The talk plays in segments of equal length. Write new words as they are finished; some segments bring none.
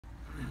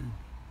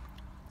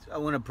So I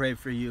want to pray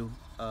for you.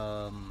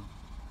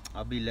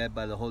 I'll be led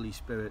by the Holy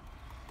Spirit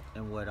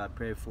in what I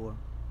pray for.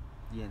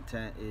 The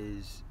intent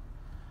is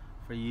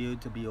for you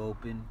to be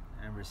open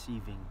and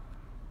receiving.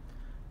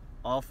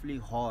 Awfully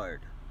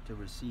hard to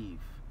receive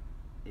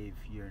if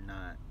you're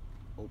not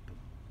open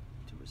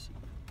to receive,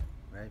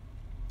 right?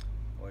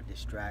 Or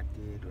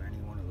distracted or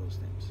any one of those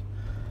things.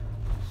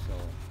 So,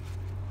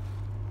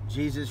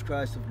 Jesus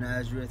Christ of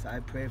Nazareth, I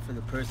pray for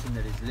the person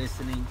that is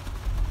listening.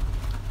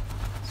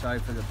 Sorry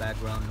for the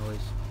background noise.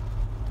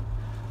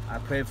 I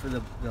pray for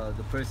the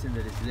person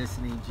that is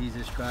listening,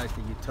 Jesus Christ,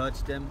 that you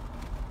touch them.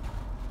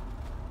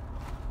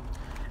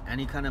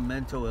 Any kind of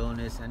mental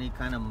illness, any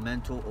kind of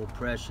mental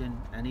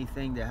oppression,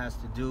 anything that has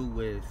to do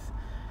with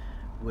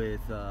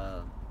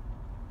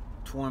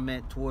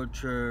torment,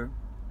 torture,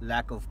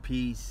 lack of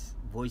peace,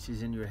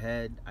 voices in your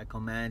head, I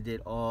command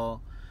it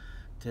all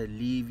to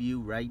leave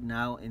you right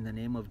now in the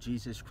name of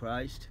Jesus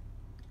Christ.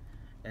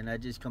 And I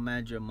just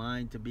command your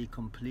mind to be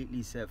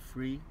completely set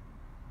free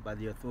by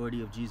the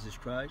authority of Jesus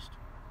Christ.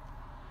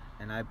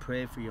 And I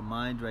pray for your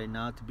mind right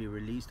now to be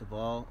released of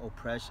all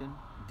oppression,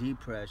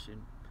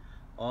 depression,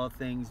 all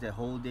things that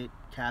hold it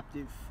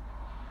captive,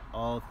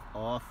 all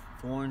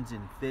thorns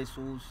and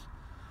thistles,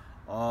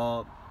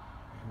 all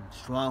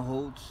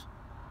strongholds.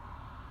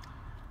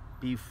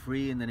 Be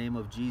free in the name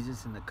of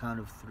Jesus in the count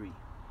of 3.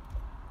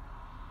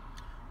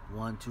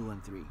 1, 2,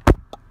 and 3.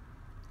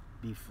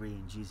 Be free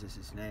in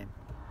Jesus' name.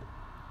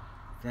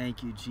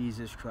 Thank you,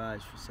 Jesus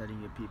Christ, for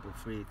setting your people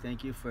free.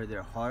 Thank you for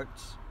their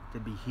hearts to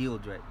be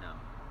healed right now.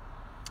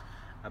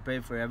 I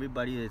pray for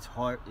everybody that's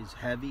heart is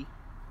heavy.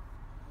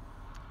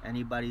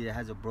 Anybody that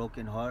has a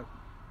broken heart,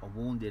 a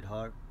wounded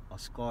heart, a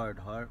scarred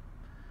heart,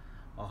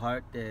 a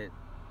heart that's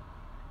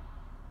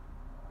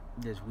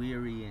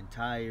weary and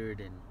tired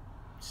and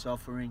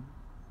suffering.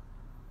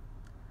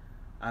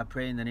 I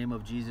pray in the name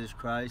of Jesus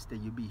Christ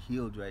that you be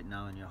healed right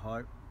now in your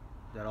heart.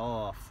 That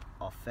all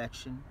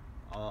affection,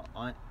 all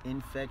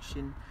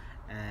infection,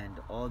 and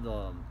all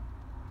the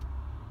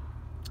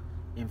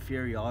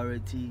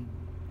inferiority,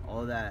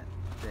 all that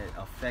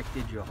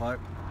affected your heart,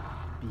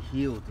 be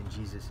healed in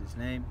Jesus'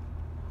 name.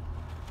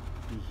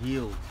 Be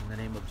healed in the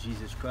name of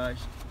Jesus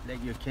Christ.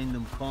 Let your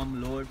kingdom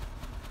come, Lord.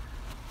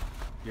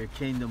 Your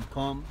kingdom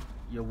come.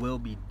 Your will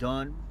be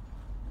done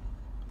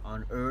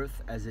on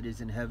earth as it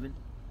is in heaven.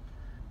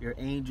 Your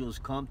angels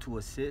come to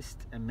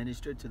assist and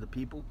minister to the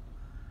people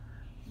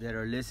that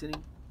are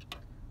listening.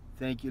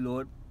 Thank you,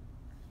 Lord.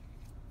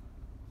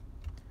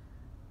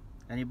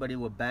 Anybody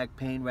with back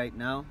pain right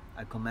now,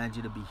 I command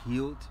you to be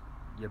healed.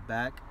 Your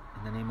back,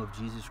 in the name of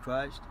Jesus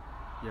Christ.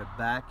 Your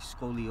back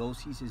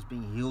scoliosis is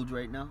being healed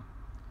right now.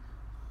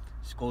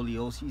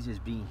 Scoliosis is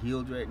being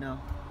healed right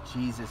now.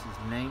 Jesus'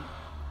 name.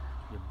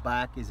 Your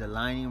back is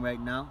aligning right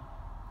now.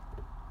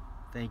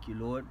 Thank you,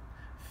 Lord.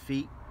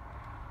 Feet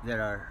that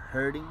are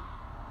hurting.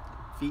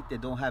 Feet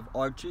that don't have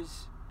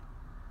arches.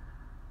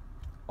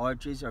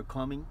 Arches are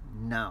coming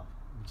now.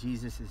 In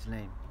Jesus'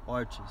 name.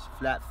 Arches.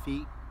 Flat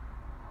feet.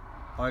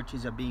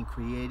 Arches are being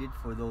created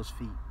for those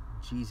feet.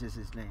 In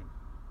Jesus' name.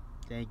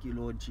 Thank you,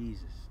 Lord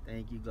Jesus.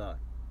 Thank you, God.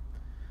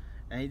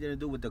 Anything to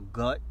do with the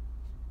gut,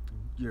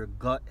 your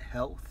gut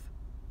health,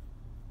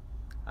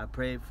 I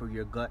pray for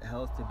your gut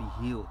health to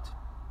be healed.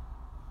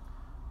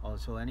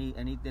 Also,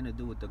 anything to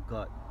do with the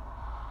gut,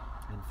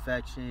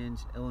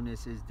 infections,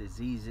 illnesses,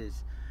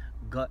 diseases,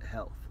 gut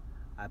health,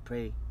 I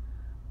pray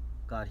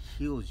God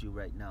heals you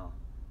right now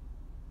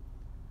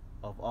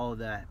of all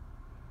that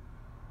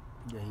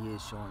He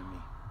is showing me.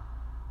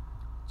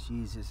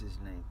 In Jesus'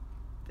 name.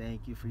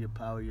 Thank you for your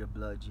power, your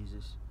blood,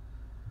 Jesus.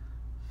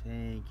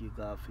 Thank you,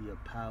 God, for your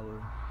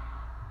power.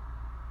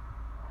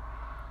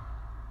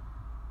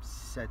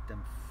 Set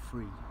them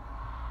free.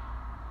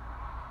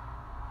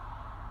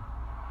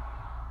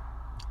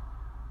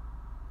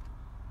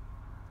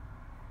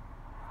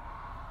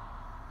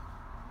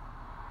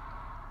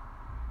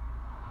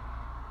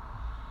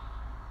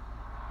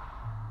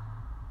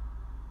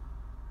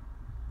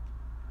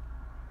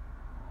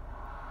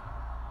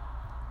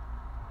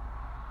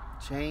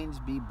 Chains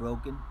be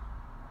broken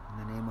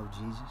in the name of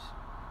Jesus.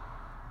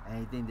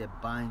 Anything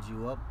that binds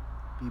you up,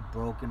 be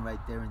broken right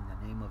there in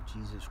the name of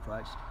Jesus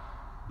Christ.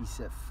 Be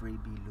set free,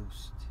 be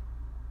loosed.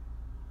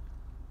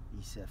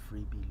 Be set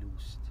free, be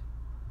loosed.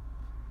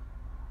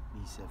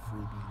 Be set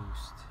free, be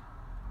loosed.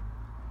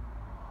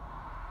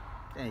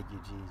 Thank you,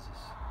 Jesus.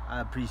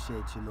 I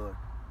appreciate you, Lord.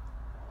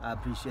 I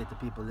appreciate the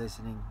people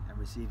listening and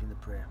receiving the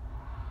prayer.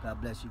 God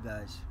bless you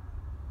guys.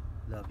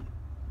 Love you.